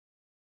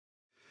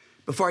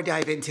Before I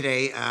dive in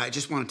today, I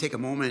just want to take a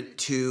moment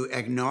to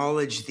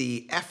acknowledge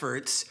the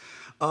efforts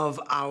of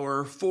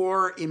our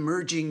 4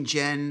 emerging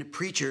gen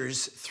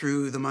preachers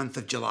through the month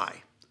of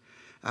July.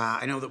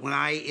 I know that when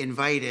I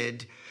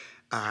invited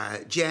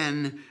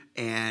Jen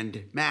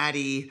and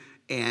Maddie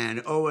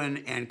and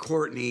Owen and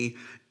Courtney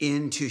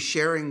into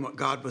sharing what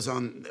God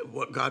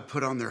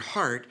put on their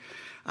heart,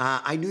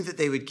 I knew that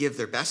they would give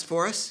their best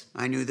for us.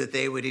 I knew that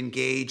they would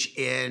engage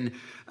in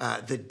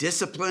the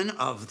discipline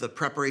of the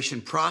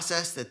preparation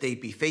process, that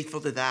they'd be faithful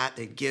to that.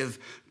 They'd give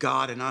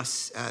God and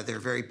us their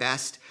very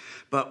best.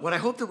 But what I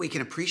hope that we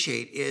can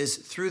appreciate is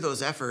through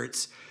those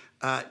efforts,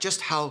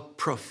 just how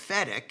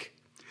prophetic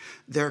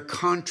their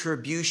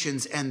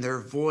contributions and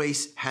their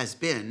voice has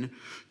been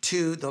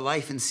to the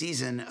life and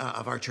season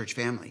of our church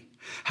family.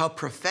 How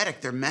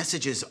prophetic their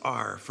messages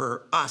are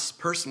for us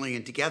personally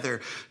and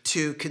together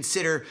to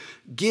consider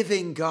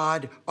giving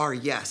God our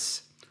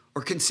yes,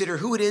 or consider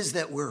who it is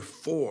that we're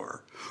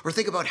for, or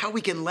think about how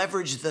we can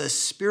leverage the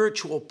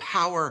spiritual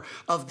power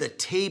of the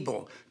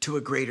table to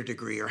a greater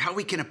degree, or how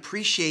we can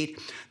appreciate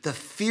the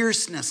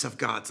fierceness of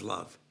God's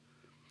love.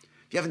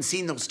 If you haven't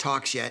seen those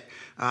talks yet,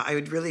 I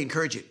would really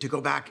encourage you to go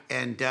back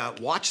and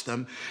watch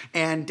them.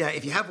 And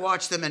if you have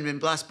watched them and been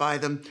blessed by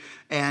them,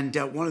 and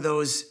one of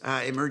those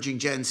emerging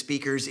gen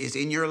speakers is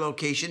in your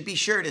location, be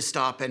sure to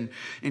stop and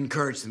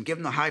encourage them. Give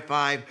them the high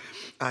five,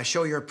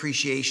 show your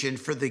appreciation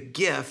for the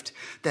gift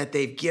that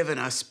they've given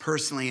us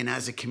personally and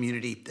as a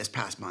community this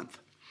past month.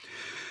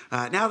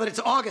 Now that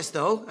it's August,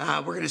 though,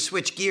 we're going to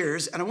switch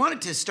gears. And I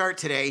wanted to start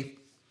today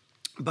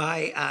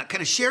by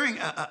kind of sharing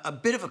a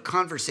bit of a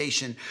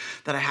conversation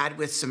that I had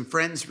with some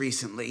friends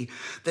recently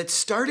that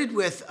started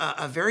with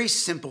a very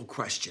simple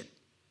question.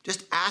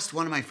 Just asked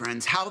one of my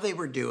friends how they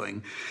were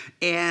doing,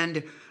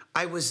 and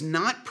I was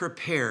not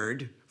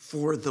prepared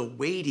for the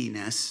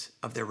weightiness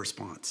of their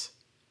response.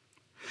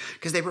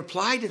 Because they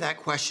replied to that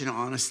question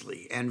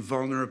honestly and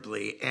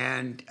vulnerably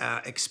and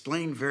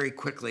explained very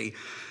quickly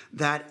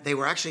that they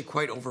were actually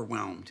quite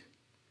overwhelmed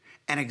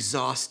and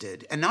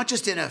exhausted, and not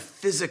just in a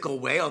physical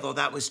way, although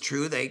that was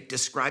true. They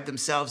described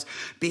themselves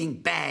being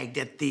bagged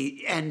at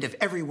the end of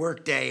every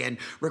workday and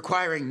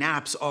requiring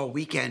naps all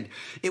weekend.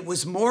 It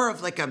was more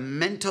of like a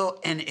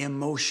mental and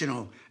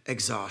emotional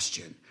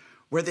exhaustion,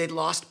 where they'd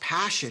lost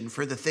passion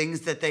for the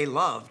things that they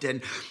loved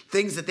and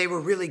things that they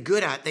were really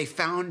good at, they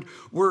found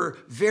were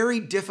very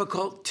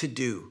difficult to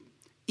do.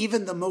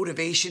 Even the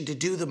motivation to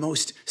do the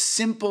most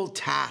simple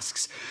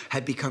tasks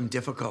had become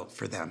difficult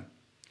for them.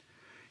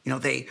 You know,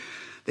 they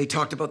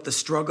talked about the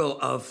struggle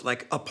of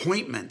like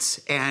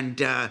appointments and,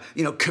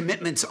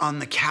 commitments on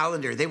the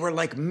calendar. They were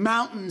like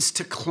mountains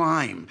to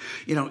climb,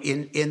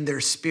 in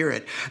their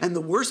spirit. And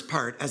the worst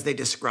part, as they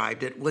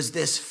described it, was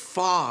this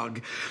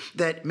fog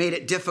that made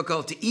it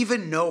difficult to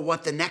even know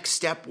what the next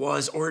step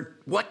was or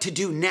what to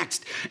do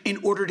next in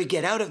order to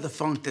get out of the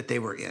funk that they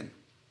were in.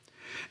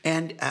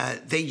 And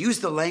they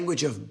used the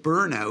language of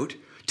burnout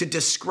to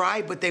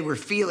describe what they were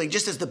feeling,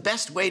 just as the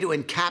best way to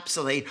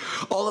encapsulate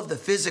all of the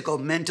physical,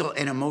 mental,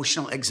 and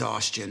emotional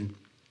exhaustion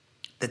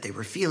that they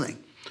were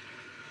feeling.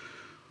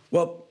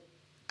 Well,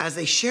 as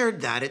they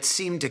shared that, it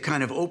seemed to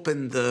kind of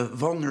open the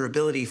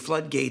vulnerability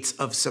floodgates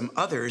of some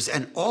others.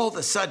 And all of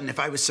a sudden, if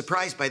I was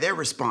surprised by their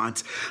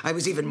response, I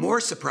was even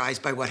more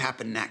surprised by what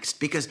happened next,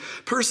 because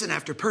person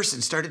after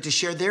person started to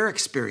share their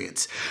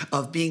experience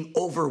of being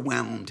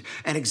overwhelmed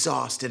and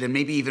exhausted and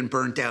maybe even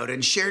burnt out,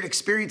 and shared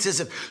experiences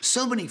of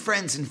so many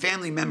friends and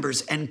family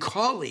members and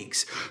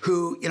colleagues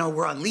who,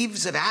 were on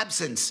leaves of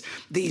absence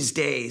these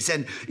days.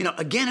 And,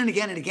 again and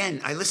again and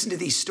again, I listened to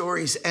these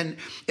stories, and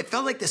it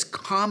felt like this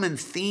common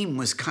theme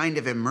was kind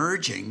of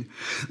emerging,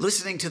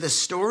 listening to the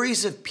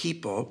stories of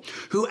people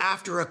who,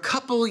 after a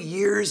couple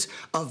years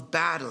of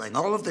battling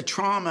all of the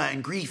trauma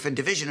and grief and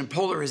division and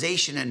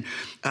polarization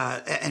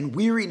and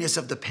weariness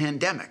of the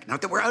pandemic,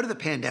 not that we're out of the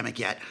pandemic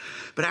yet,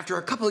 but after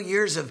a couple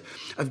years of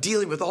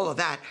dealing with all of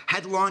that,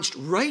 had launched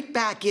right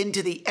back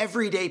into the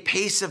everyday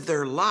pace of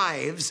their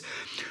lives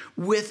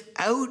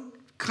without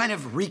kind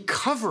of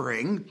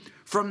recovering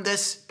from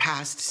this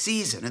past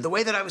season. And the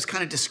way that I was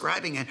kind of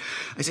describing it,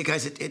 I said,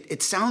 guys,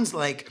 it sounds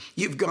like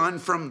you've gone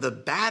from the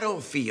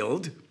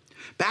battlefield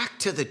back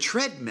to the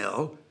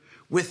treadmill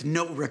with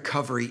no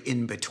recovery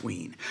in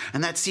between.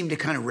 And that seemed to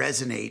kind of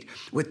resonate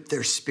with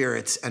their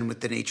spirits and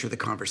with the nature of the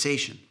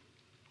conversation.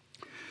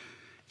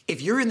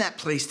 If you're in that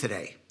place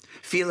today,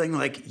 feeling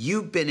like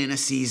you've been in a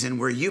season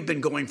where you've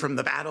been going from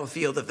the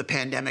battlefield of the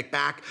pandemic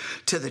back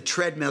to the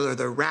treadmill or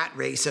the rat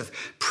race of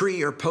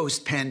pre or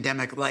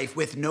post-pandemic life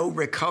with no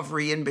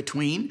recovery in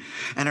between,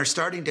 and are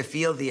starting to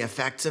feel the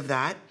effects of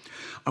that,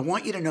 I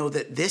want you to know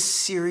that this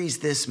series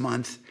this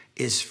month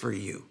is for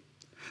you.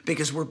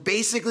 Because we're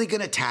basically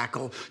going to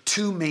tackle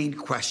 2 main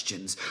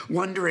questions.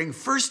 Wondering,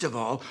 first of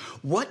all,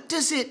 what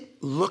does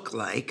it look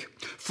like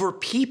for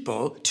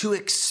people to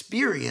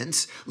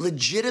experience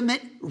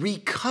legitimate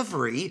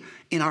recovery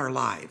in our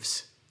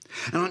lives?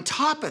 And on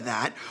top of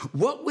that,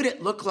 what would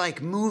it look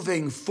like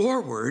moving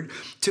forward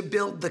to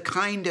build the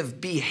kind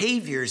of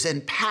behaviors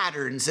and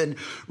patterns and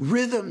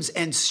rhythms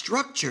and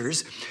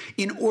structures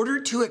in order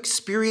to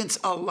experience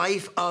a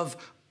life of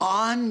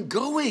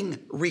ongoing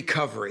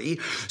recovery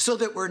so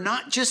that we're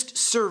not just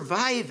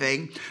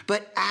surviving,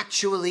 but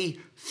actually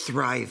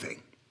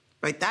thriving?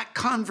 Right? That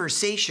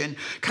conversation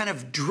kind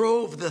of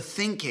drove the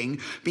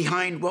thinking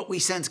behind what we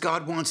sense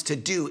God wants to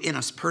do in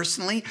us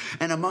personally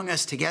and among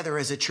us together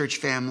as a church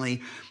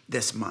family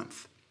this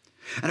month.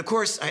 And of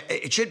course,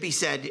 it should be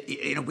said,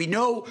 we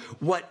know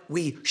what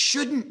we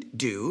shouldn't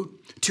do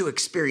to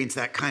experience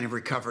that kind of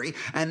recovery,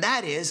 and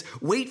that is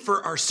wait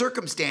for our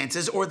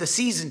circumstances or the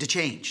season to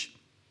change.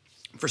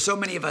 For so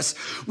many of us,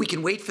 we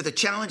can wait for the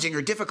challenging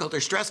or difficult or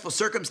stressful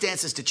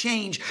circumstances to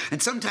change,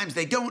 and sometimes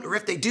they don't, or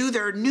if they do,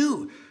 there are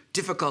new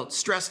difficult,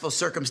 stressful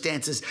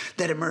circumstances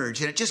that emerge.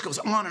 And it just goes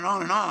on and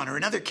on and on. Or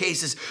in other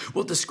cases,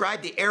 we'll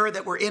describe the era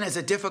that we're in as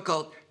a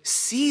difficult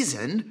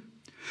season,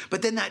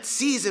 but then that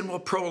season will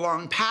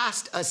prolong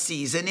past a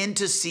season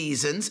into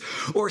seasons,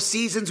 or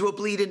seasons will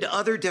bleed into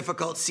other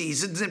difficult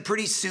seasons, and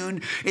pretty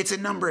soon it's a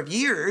number of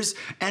years,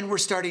 and we're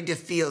starting to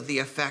feel the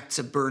effects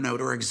of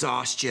burnout or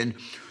exhaustion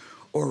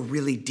or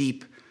really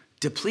deep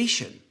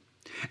depletion.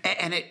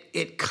 And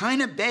it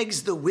kind of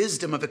begs the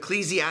wisdom of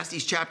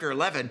Ecclesiastes chapter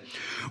 11,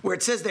 where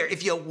it says there,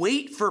 if you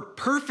wait for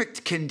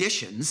perfect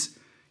conditions,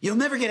 you'll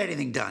never get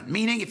anything done.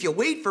 Meaning, if you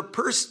wait for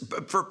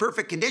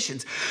perfect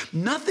conditions,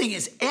 nothing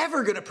is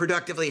ever going to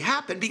productively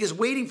happen, because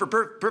waiting for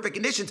perfect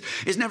conditions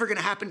is never going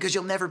to happen because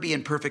you'll never be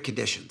in perfect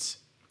conditions.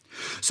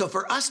 So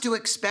for us to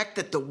expect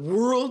that the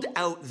world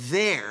out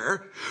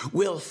there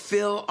will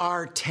fill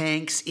our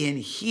tanks in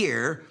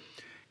here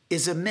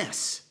is a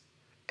miss,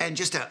 and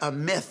just a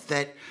myth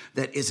that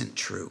isn't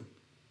true.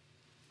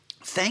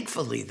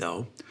 Thankfully,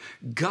 though,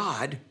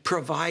 God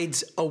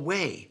provides a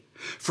way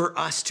for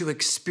us to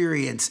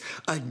experience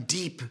a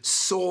deep,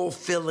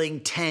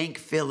 soul-filling,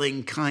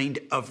 tank-filling kind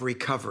of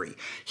recovery.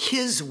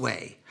 His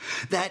way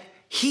that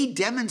he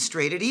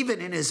demonstrated even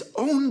in his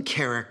own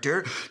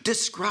character,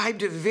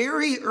 described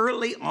very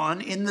early on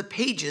in the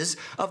pages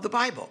of the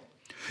Bible.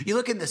 You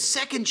look in the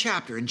second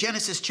chapter, in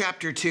Genesis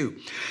chapter 2,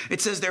 it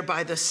says there,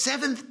 by the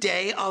seventh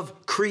day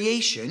of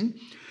creation,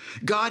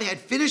 God had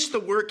finished the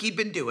work he'd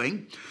been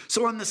doing.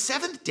 So on the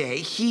seventh day,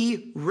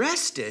 he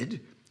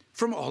rested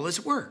from all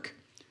his work.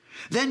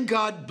 Then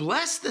God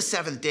blessed the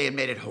seventh day and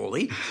made it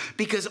holy,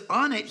 because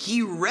on it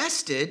he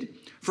rested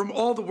from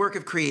all the work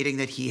of creating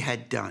that he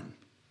had done.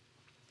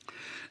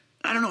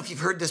 I don't know if you've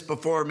heard this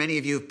before. Many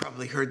of you have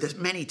probably heard this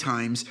many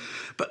times,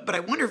 but I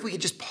wonder if we could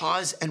just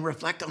pause and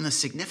reflect on the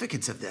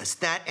significance of this,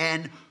 that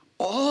an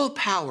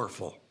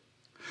all-powerful,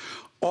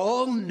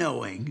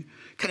 all-knowing,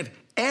 kind of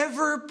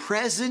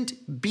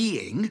ever-present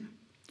being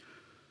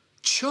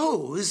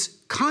chose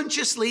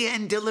consciously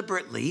and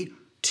deliberately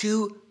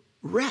to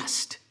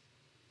rest.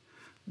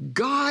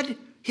 God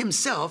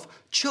himself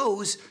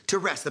chose to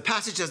rest. The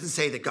passage doesn't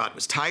say that God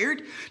was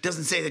tired,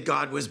 doesn't say that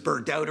God was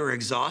burnt out or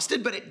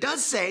exhausted, but it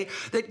does say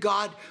that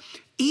God,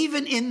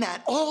 even in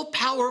that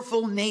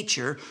all-powerful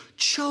nature,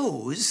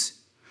 chose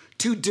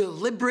to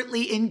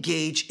deliberately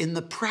engage in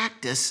the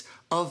practice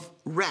of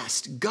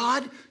rest.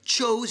 God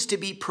chose to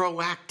be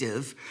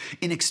proactive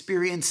in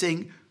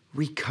experiencing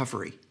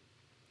recovery.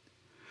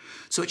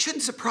 So it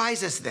shouldn't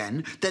surprise us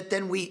then that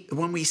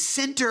when we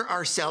center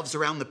ourselves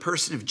around the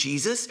person of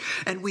Jesus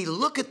and we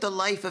look at the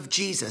life of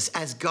Jesus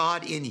as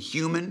God in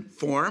human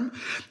form,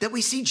 that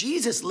we see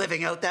Jesus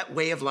living out that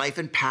way of life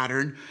and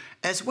pattern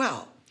as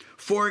well.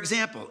 For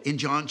example, in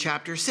John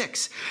chapter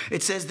 6,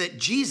 it says that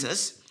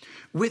Jesus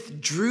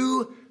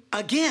withdrew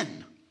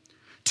again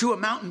to a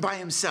mountain by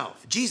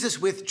himself. Jesus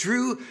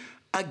withdrew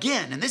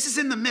again, and this is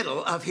in the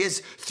middle of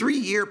his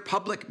 3-year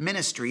public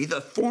ministry,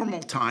 the formal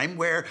time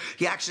where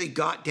he actually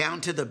got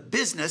down to the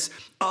business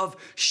of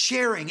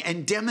sharing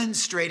and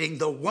demonstrating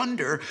the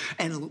wonder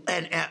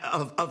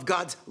of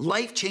God's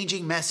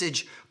life-changing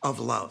message of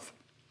love.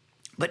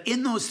 But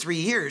in those 3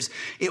 years,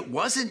 it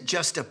wasn't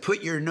just a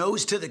put your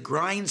nose to the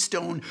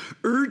grindstone,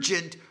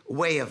 urgent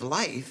way of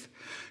life.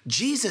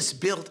 Jesus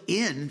built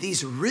in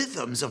these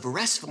rhythms of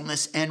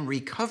restfulness and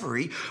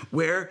recovery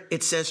where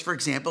it says, for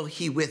example,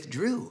 he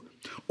withdrew.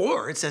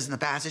 Or it says in the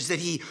passage that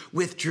he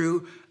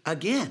withdrew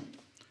again,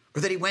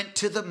 or that he went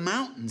to the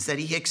mountains, that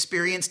he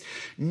experienced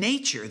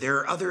nature. There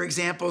are other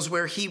examples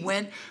where he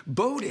went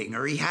boating,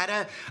 or he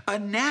had a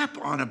nap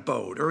on a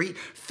boat, or he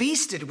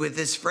feasted with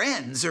his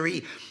friends, or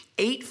he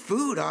ate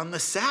food on the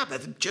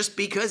Sabbath just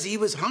because he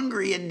was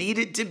hungry and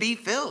needed to be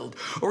filled,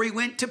 or he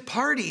went to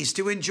parties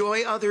to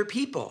enjoy other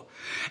people.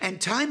 And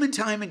time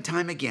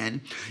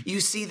again, you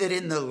see that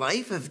in the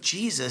life of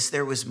Jesus,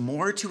 there was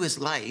more to his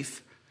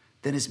life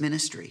than his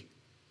ministry.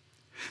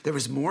 There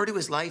was more to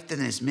his life than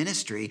his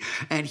ministry,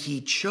 and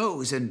he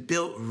chose and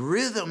built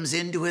rhythms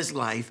into his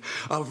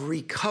life of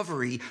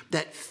recovery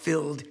that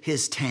filled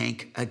his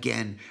tank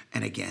again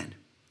and again.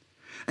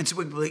 And so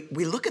when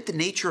we look at the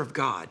nature of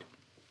God,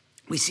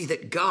 we see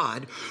that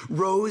God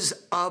rose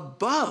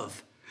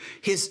above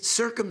his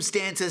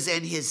circumstances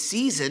and his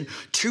season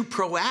to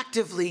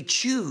proactively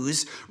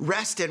choose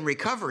rest and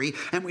recovery.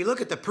 And we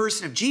look at the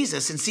person of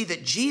Jesus and see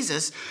that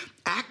Jesus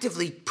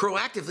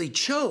proactively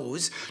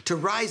chose to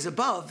rise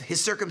above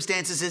his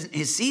circumstances and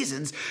his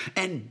seasons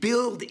and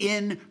build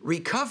in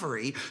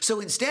recovery. So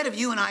instead of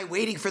you and I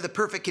waiting for the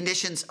perfect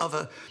conditions of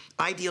an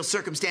ideal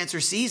circumstance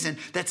or season,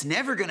 that's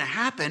never going to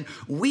happen.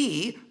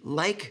 We,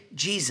 like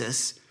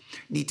Jesus,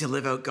 need to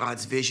live out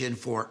God's vision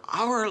for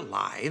our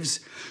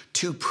lives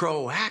to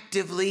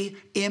proactively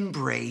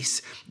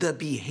embrace the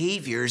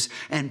behaviors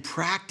and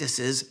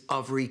practices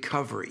of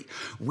recovery.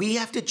 We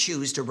have to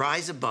choose to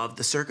rise above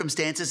the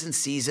circumstances and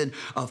season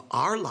of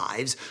our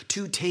lives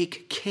to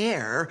take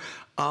care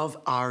of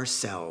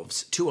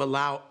ourselves, to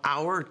allow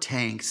our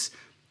tanks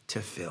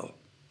to fill.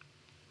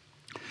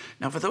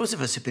 Now, for those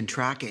of us who've been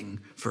tracking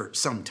for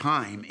some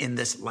time in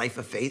this life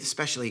of faith,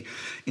 especially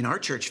in our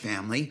church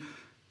family,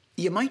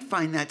 you might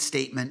find that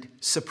statement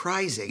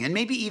surprising and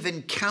maybe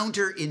even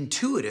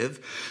counterintuitive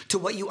to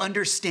what you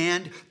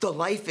understand the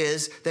life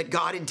is that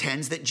God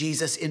intends, that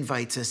Jesus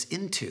invites us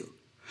into.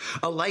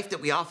 A life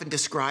that we often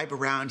describe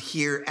around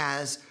here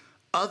as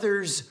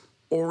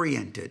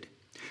others-oriented,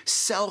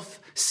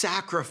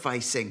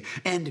 self-sacrificing,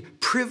 and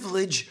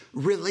privilege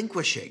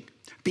relinquishing,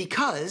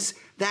 because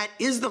that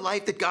is the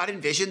life that God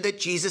envisioned, that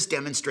Jesus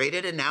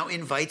demonstrated and now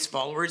invites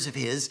followers of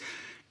his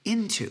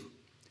into.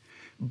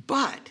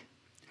 But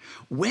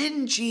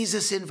when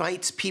Jesus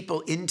invites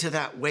people into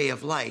that way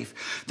of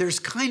life, there's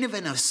kind of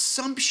an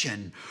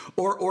assumption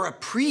or a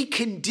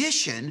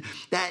precondition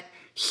that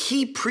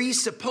he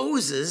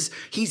presupposes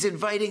he's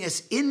inviting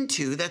us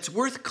into that's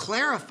worth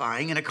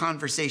clarifying in a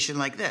conversation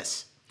like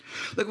this.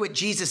 Look at what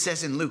Jesus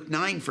says in Luke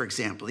 9, for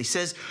example. He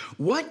says,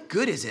 "What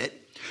good is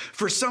it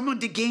for someone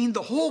to gain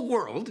the whole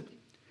world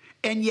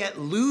and yet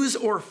lose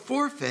or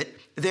forfeit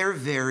their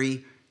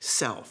very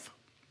self?"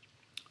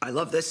 I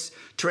love this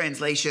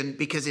translation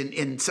because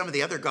in some of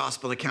the other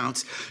gospel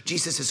accounts,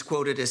 Jesus is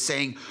quoted as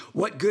saying,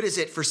 "What good is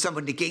it for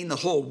someone to gain the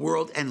whole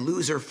world and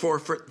lose or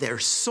forfeit their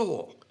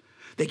soul?"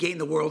 They gain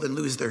the world and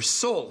lose their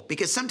soul,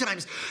 because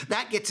sometimes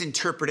that gets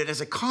interpreted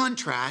as a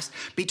contrast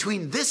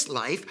between this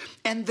life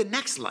and the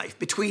next life,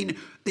 between,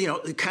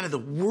 kind of the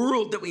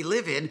world that we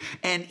live in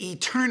and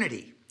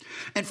eternity.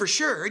 And for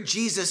sure,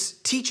 Jesus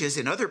teaches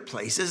in other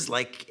places,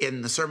 like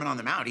in the Sermon on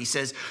the Mount, he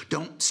says,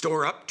 don't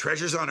store up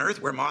treasures on earth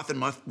where moth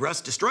and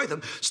rust destroy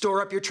them.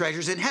 Store up your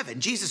treasures in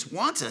heaven. Jesus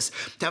wants us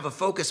to have a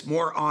focus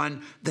more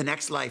on the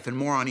next life and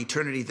more on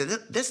eternity than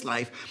this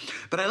life.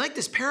 But I like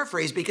this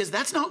paraphrase because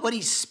that's not what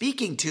he's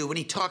speaking to when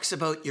he talks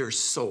about your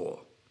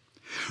soul.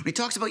 When he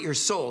talks about your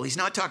soul, he's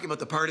not talking about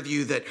the part of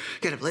you that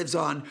kind of lives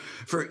on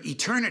for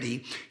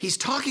eternity. He's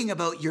talking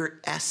about your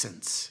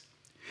essence.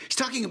 He's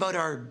talking about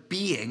our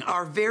being,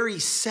 our very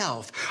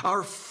self,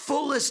 our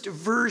fullest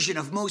version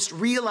of most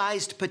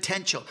realized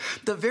potential,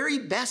 the very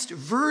best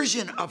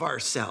version of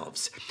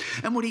ourselves.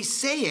 And what he's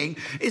saying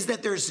is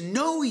that there's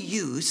no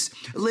use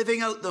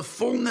living out the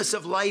fullness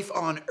of life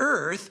on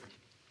earth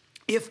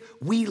if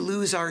we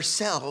lose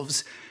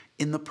ourselves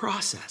in the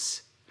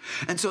process.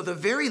 And so the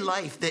very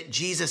life that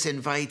Jesus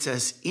invites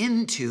us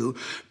into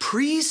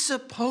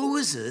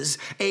presupposes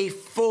a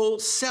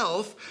full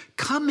self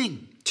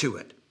coming to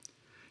it.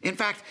 In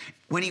fact,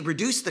 when he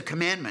reduced the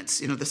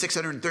commandments, the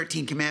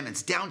 613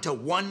 commandments, down to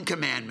one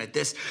commandment,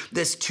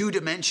 this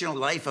two-dimensional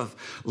life of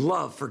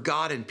love for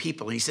God and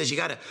people, and he says you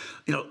got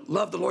to,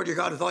 love the Lord your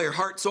God with all your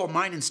heart, soul,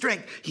 mind, and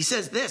strength. He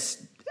says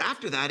this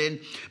after that in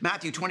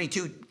Matthew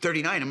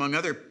 22:39, among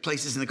other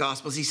places in the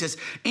Gospels. He says,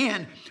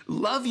 and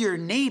love your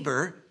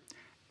neighbor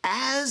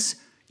as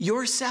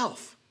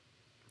yourself.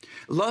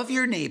 Love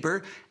your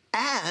neighbor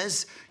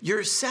as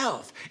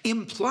yourself,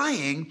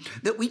 implying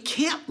that we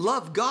can't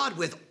love God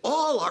with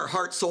all our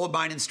heart, soul,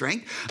 mind, and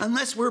strength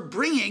unless we're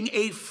bringing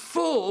a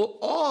full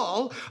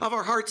all of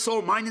our heart,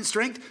 soul, mind, and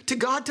strength to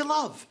God to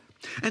love.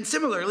 And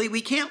similarly,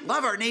 we can't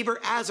love our neighbor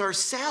as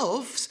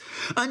ourselves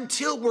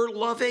until we're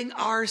loving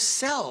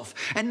ourselves,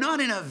 and not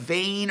in a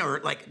vain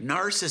or like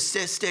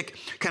narcissistic,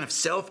 kind of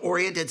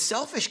self-oriented,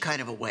 selfish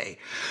kind of a way,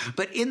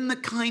 but in the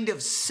kind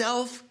of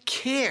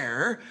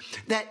self-care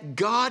that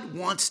God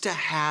wants to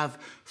have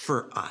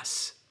for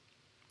us.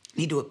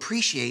 We need to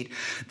appreciate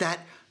that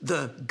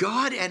the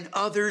God and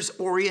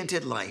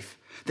others-oriented life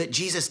that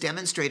Jesus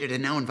demonstrated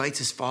and now invites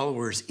his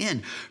followers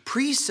in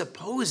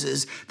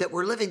presupposes that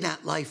we're living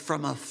that life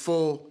from a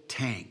full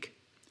tank.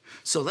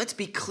 So let's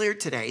be clear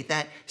today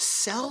that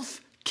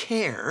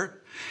self-care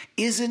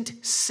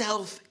isn't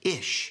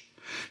selfish.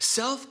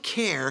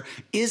 Self-care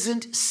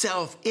isn't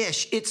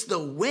selfish. It's the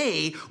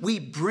way we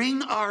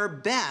bring our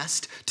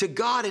best to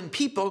God and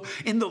people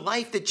in the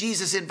life that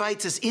Jesus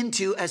invites us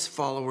into as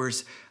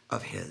followers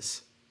of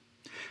his.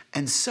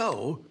 And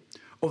so,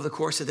 over the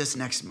course of this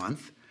next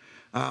month,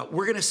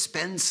 we're going to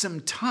spend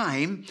some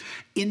time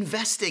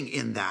investing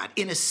in that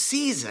in a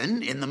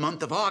season in the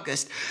month of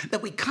August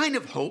that we kind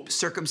of hope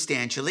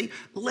circumstantially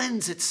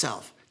lends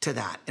itself to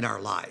that in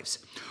our lives.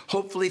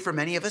 Hopefully for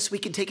many of us, we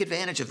can take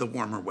advantage of the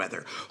warmer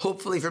weather.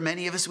 Hopefully for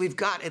many of us, we've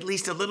got at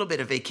least a little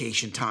bit of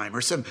vacation time or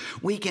some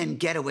weekend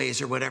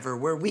getaways or whatever,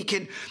 where we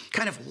can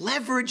kind of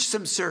leverage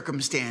some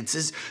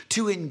circumstances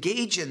to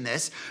engage in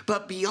this.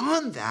 But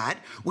beyond that,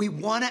 we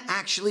want to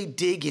actually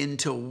dig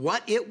into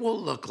what it will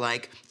look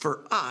like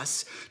for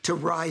us to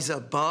rise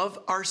above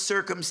our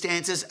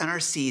circumstances and our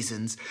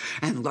seasons,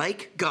 and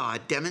like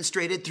God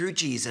demonstrated through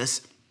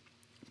Jesus,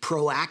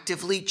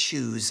 proactively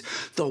choose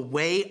the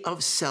way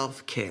of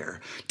self-care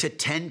to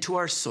tend to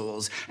our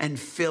souls and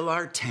fill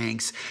our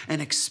tanks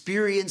and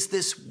experience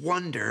this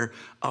wonder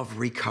of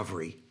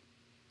recovery.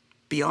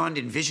 Beyond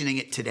envisioning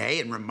it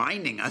today and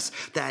reminding us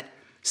that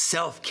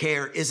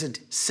self-care isn't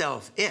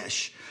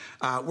selfish,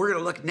 we're going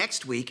to look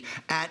next week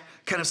at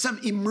kind of some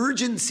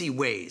emergency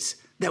ways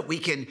that we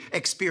can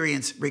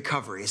experience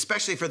recovery,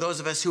 especially for those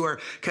of us who are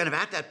kind of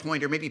at that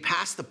point or maybe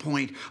past the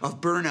point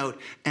of burnout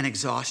and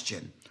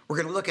exhaustion. We're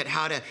going to look at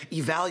how to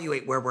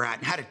evaluate where we're at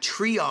and how to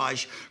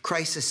triage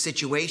crisis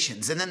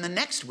situations. And then the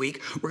next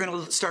week, we're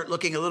going to start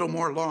looking a little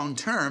more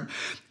long-term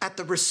at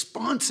the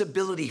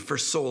responsibility for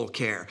soul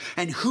care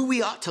and who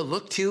we ought to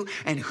look to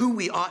and who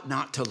we ought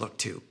not to look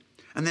to.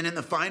 And then in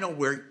the final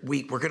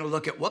week, we're going to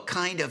look at what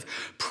kind of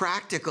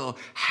practical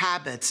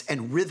habits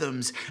and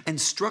rhythms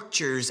and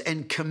structures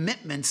and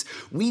commitments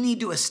we need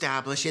to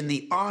establish in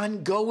the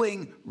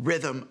ongoing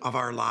rhythm of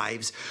our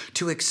lives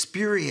to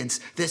experience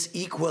this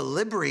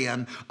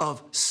equilibrium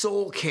of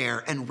soul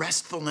care and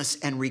restfulness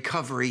and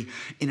recovery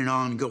in an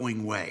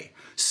ongoing way,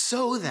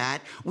 so that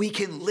we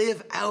can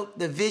live out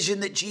the vision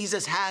that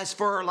Jesus has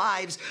for our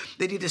lives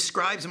that he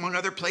describes, among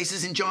other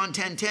places, in John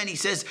 10:10. He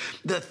says,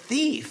 "The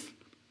thief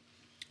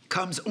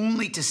comes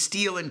only to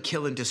steal and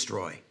kill and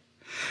destroy.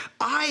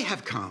 I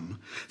have come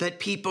that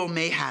people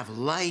may have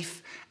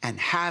life and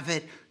have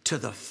it to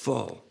the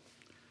full."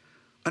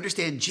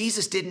 Understand,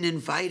 Jesus didn't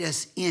invite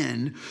us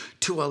in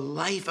to a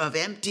life of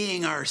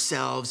emptying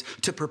ourselves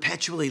to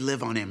perpetually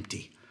live on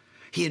empty.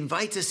 He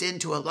invites us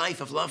into a life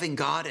of loving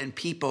God and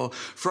people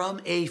from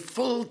a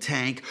full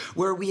tank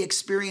where we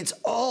experience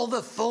all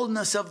the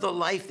fullness of the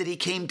life that he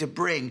came to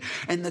bring.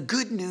 And the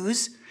good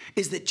news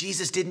is that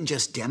Jesus didn't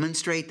just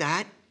demonstrate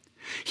that.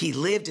 He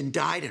lived and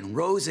died and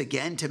rose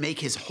again to make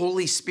his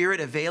Holy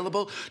Spirit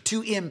available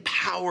to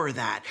empower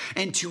that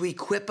and to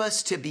equip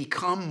us to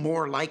become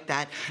more like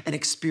that and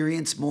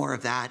experience more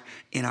of that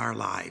in our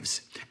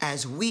lives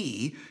as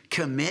we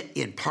commit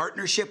in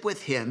partnership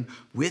with him,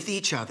 with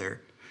each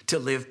other, to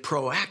live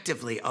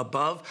proactively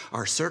above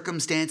our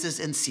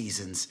circumstances and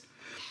seasons,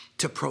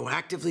 to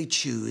proactively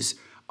choose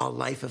a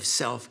life of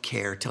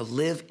self-care, to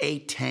live a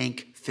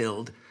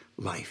tank-filled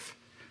life.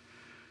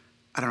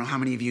 I don't know how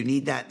many of you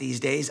need that these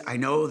days. I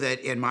know that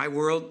in my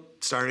world,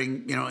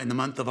 starting, in the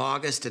month of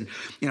August and,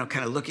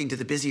 kind of looking to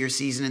the busier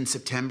season in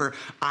September,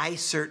 I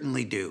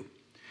certainly do.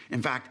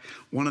 In fact,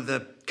 one of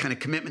the kind of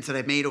commitments that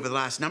I've made over the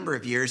last number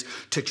of years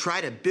to try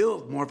to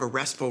build more of a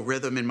restful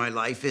rhythm in my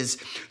life is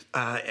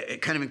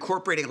kind of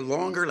incorporating a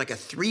longer, like a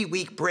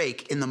 3-week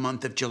break in the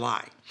month of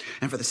July.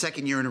 And for the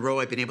second year in a row,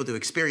 I've been able to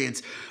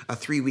experience a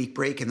 3-week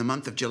break in the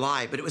month of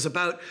July. But it was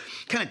about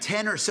kind of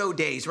 10 or so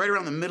days, right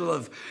around the middle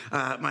of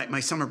my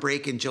summer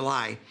break in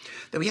July,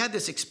 that we had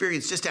this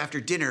experience just after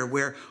dinner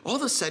where all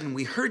of a sudden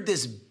we heard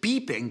this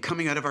beeping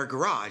coming out of our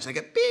garage, like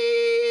a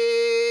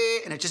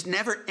beep, and it just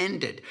never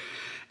ended.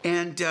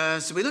 And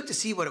so we looked to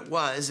see what it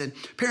was, and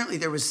apparently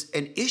there was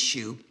an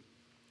issue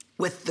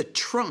with the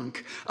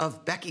trunk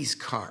of Becky's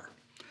car.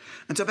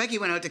 And so Becky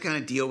went out to kind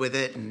of deal with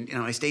it, and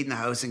I stayed in the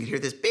house and could hear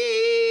this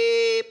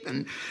beep,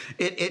 and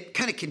it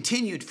kind of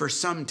continued for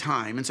some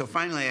time. And so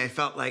finally I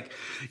felt like,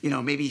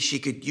 maybe she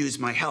could use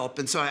my help.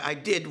 And so I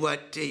did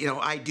what,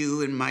 I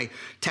do in my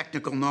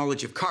technical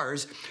knowledge of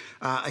cars.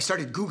 I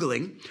started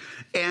Googling.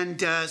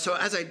 And so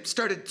as I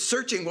started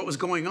searching what was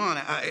going on,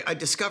 I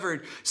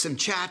discovered some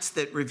chats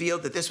that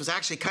revealed that this was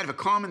actually kind of a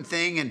common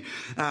thing. And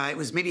it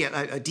was maybe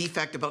a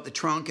defect about the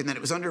trunk, and that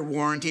it was under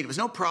warranty. It was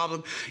no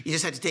problem. You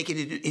just had to take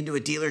it into a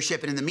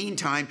dealership. And in the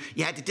meantime,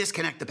 you had to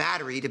disconnect the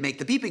battery to make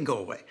the beeping go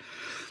away.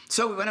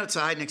 So we went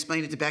outside and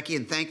explained it to Becky,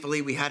 and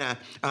thankfully we had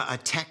a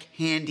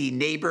tech-handy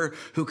neighbor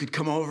who could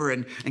come over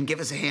and give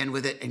us a hand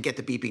with it and get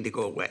the beeping to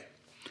go away.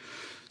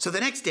 So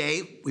the next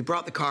day, we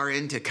brought the car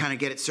in to kind of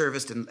get it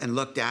serviced and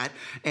looked at.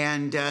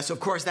 And so, of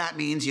course, that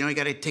means, you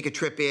got to take a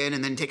trip in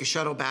and then take a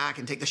shuttle back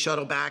and take the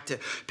shuttle back to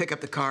pick up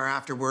the car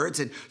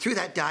afterwards. And through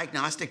that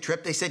diagnostic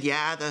trip, they said,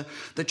 yeah,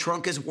 the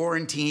trunk is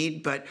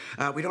warranted, but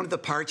we don't have the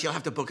parts. You'll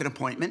have to book an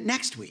appointment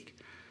next week.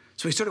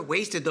 So we sort of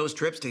wasted those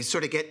trips to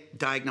sort of get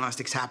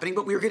diagnostics happening,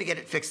 but we were going to get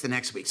it fixed the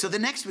next week. So the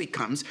next week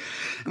comes,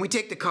 and we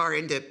take the car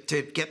in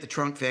to get the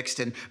trunk fixed,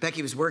 and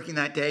Becky was working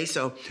that day,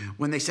 so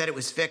when they said it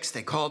was fixed,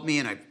 they called me,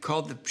 and I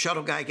called the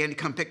shuttle guy again to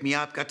come pick me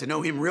up, got to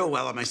know him real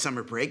well on my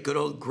summer break, good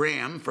old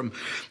Graham from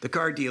the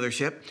car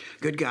dealership,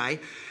 good guy,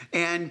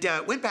 and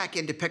went back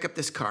in to pick up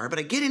this car, but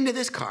I get into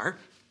this car,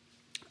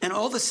 and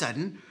all of a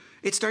sudden,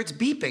 it starts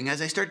beeping as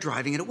I start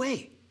driving it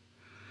away.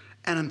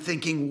 And I'm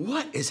thinking,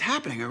 what is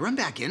happening? I run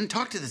back in,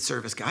 talk to the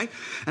service guy,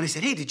 and I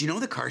said, hey, did you know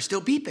the car's still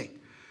beeping?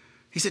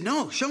 He said,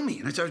 no, show me.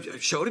 And I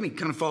showed him. He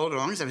kind of followed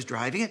along as I was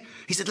driving it.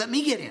 He said, let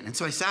me get in. And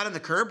so I sat on the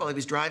curb while he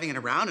was driving it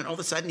around, and all of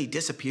a sudden he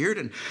disappeared,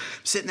 and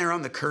I'm sitting there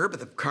on the curb at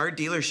the car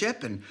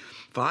dealership, and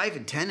 5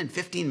 and 10 and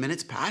 15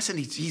 minutes pass, and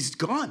he's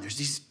gone.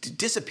 He's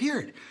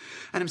disappeared.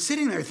 And I'm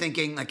sitting there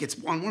thinking, like, it's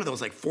on one of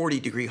those like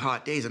 40-degree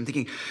hot days. I'm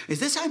thinking, is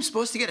this how I'm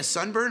supposed to get a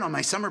sunburn on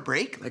my summer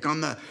break? Like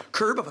on the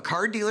curb of a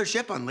car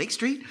dealership on Lake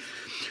Street?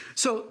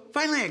 So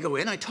finally I go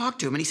in, I talk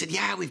to him, and he said,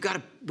 yeah, we've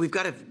got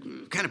to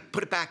kind of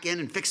put it back in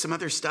and fix some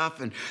other stuff,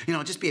 and,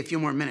 it'll just be a few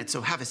more minutes,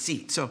 so have a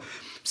seat. So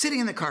sitting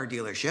in the car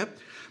dealership,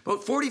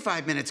 about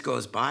 45 minutes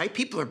goes by.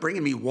 People are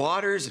bringing me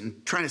waters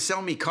and trying to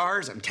sell me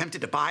cars. I'm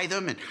tempted to buy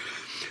them. And,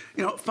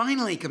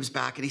 finally he comes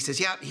back and he says,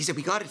 yeah, he said,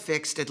 we got it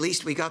fixed. At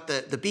least we got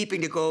the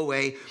beeping to go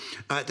away.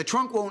 The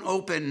trunk won't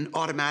open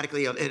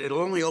automatically. It'll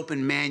only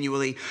open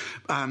manually.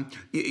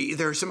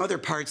 There are some other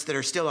parts that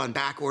are still on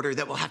back order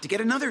that we'll have to get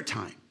another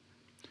time.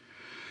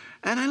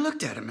 And I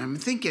looked at him, and I'm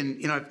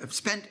thinking, I've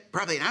spent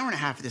probably an hour and a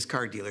half at this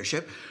car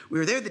dealership. We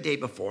were there the day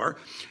before,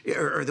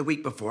 or the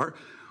week before.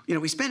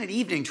 We spent an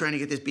evening trying to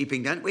get this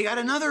beeping done. We got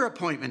another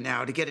appointment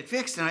now to get it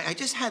fixed. And I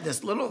just had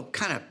this little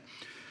kind of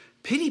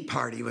pity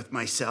party with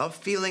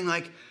myself, feeling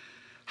like,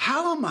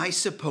 how am I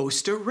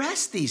supposed to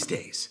rest these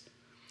days?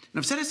 And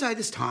I've set aside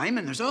this time,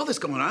 and there's all this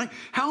going on.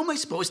 How am I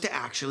supposed to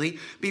actually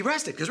be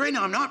rested? Because right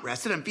now I'm not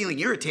rested. I'm feeling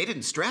irritated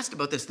and stressed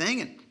about this thing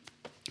and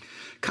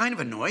kind of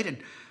annoyed. And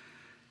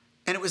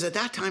it was at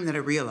that time that I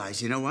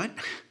realized, you know what?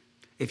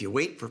 If you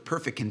wait for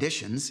perfect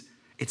conditions,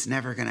 it's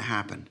never going to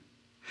happen.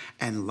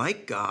 And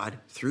like God,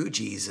 through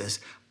Jesus,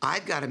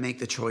 I've got to make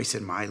the choice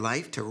in my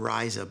life to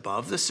rise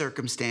above the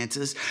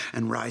circumstances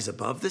and rise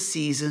above the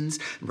seasons,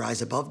 and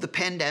rise above the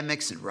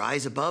pandemics, and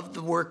rise above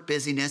the work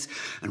busyness,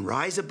 and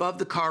rise above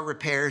the car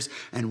repairs,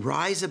 and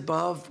rise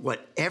above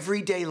what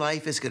everyday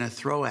life is going to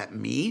throw at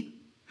me.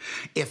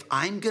 If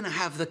I'm going to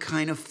have the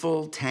kind of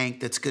full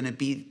tank that's going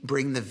to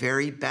bring the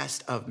very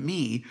best of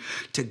me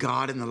to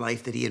God and the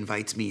life that he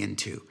invites me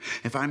into,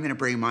 if I'm going to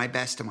bring my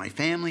best to my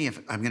family, if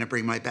I'm going to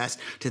bring my best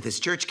to this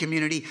church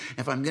community,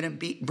 if I'm going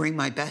to bring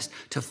my best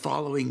to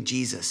following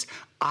Jesus,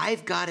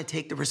 I've got to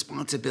take the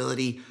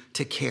responsibility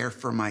to care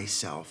for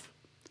myself.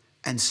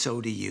 And so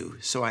do you.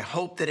 So I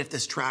hope that if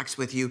this tracks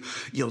with you,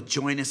 you'll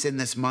join us in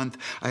this month.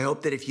 I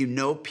hope that if you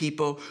know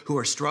people who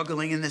are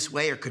struggling in this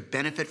way or could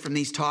benefit from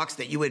these talks,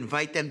 that you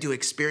invite them to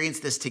experience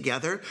this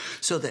together,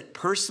 so that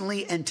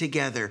personally and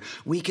together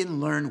we can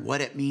learn what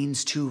it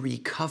means to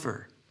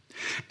recover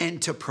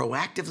and to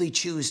proactively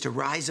choose to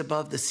rise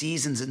above the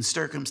seasons and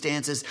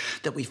circumstances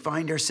that we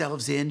find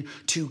ourselves in,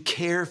 to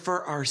care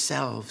for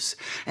ourselves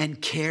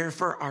and care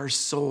for our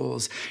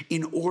souls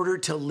in order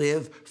to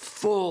live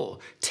full,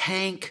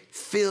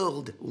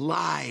 tank-filled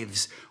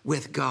lives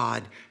with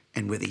God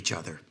and with each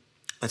other.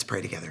 Let's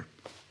pray together.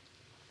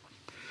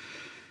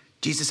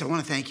 Jesus, I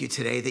want to thank you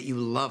today that you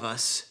love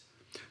us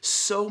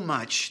so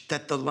much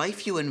that the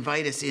life you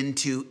invite us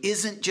into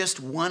isn't just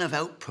one of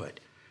output,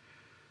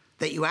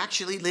 that you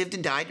actually lived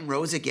and died and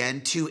rose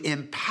again to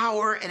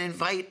empower and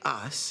invite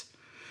us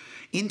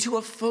into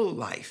a full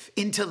life,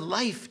 into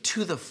life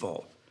to the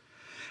full.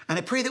 And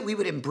I pray that we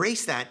would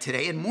embrace that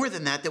today, and more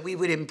than that, that we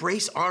would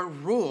embrace our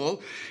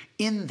role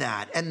in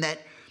that, and that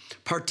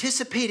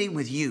participating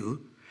with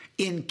you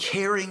in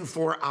caring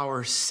for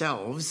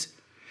ourselves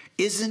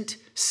isn't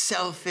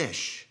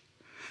selfish.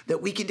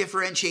 That we can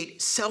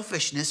differentiate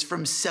selfishness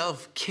from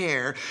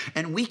self-care,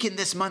 and we can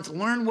this month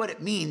learn what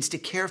it means to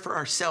care for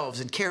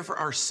ourselves and care for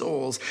our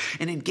souls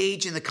and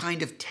engage in the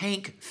kind of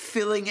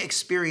tank-filling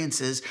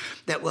experiences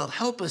that will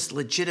help us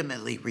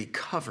legitimately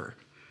recover.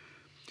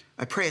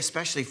 I pray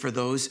especially for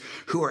those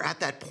who are at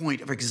that point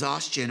of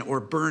exhaustion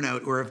or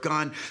burnout, or have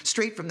gone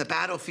straight from the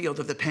battlefield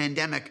of the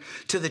pandemic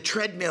to the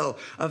treadmill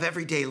of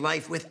everyday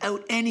life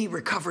without any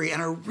recovery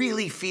and are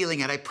really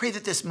feeling it. I pray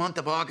that this month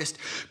of August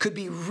could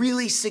be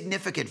really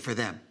significant for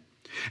them,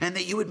 and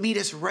that you would meet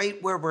us right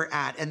where we're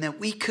at, and that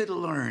we could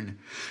learn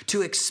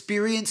to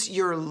experience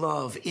your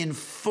love in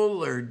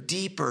fuller,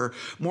 deeper,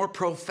 more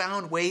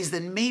profound ways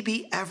than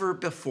maybe ever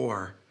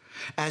before.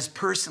 As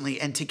personally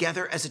and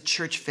together as a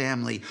church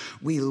family,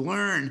 we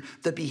learn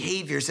the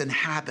behaviors and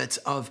habits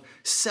of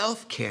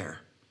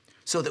self-care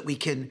so that we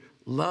can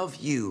love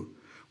you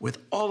with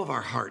all of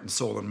our heart and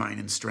soul and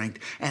mind and strength,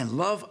 and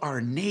love our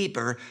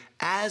neighbor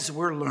as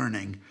we're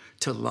learning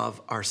to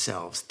love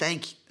ourselves.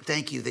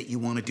 Thank you that you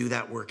want to do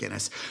that work in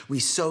us. We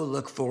so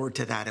look forward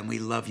to that, and we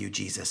love you,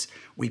 Jesus.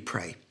 We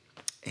pray.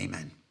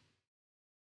 Amen.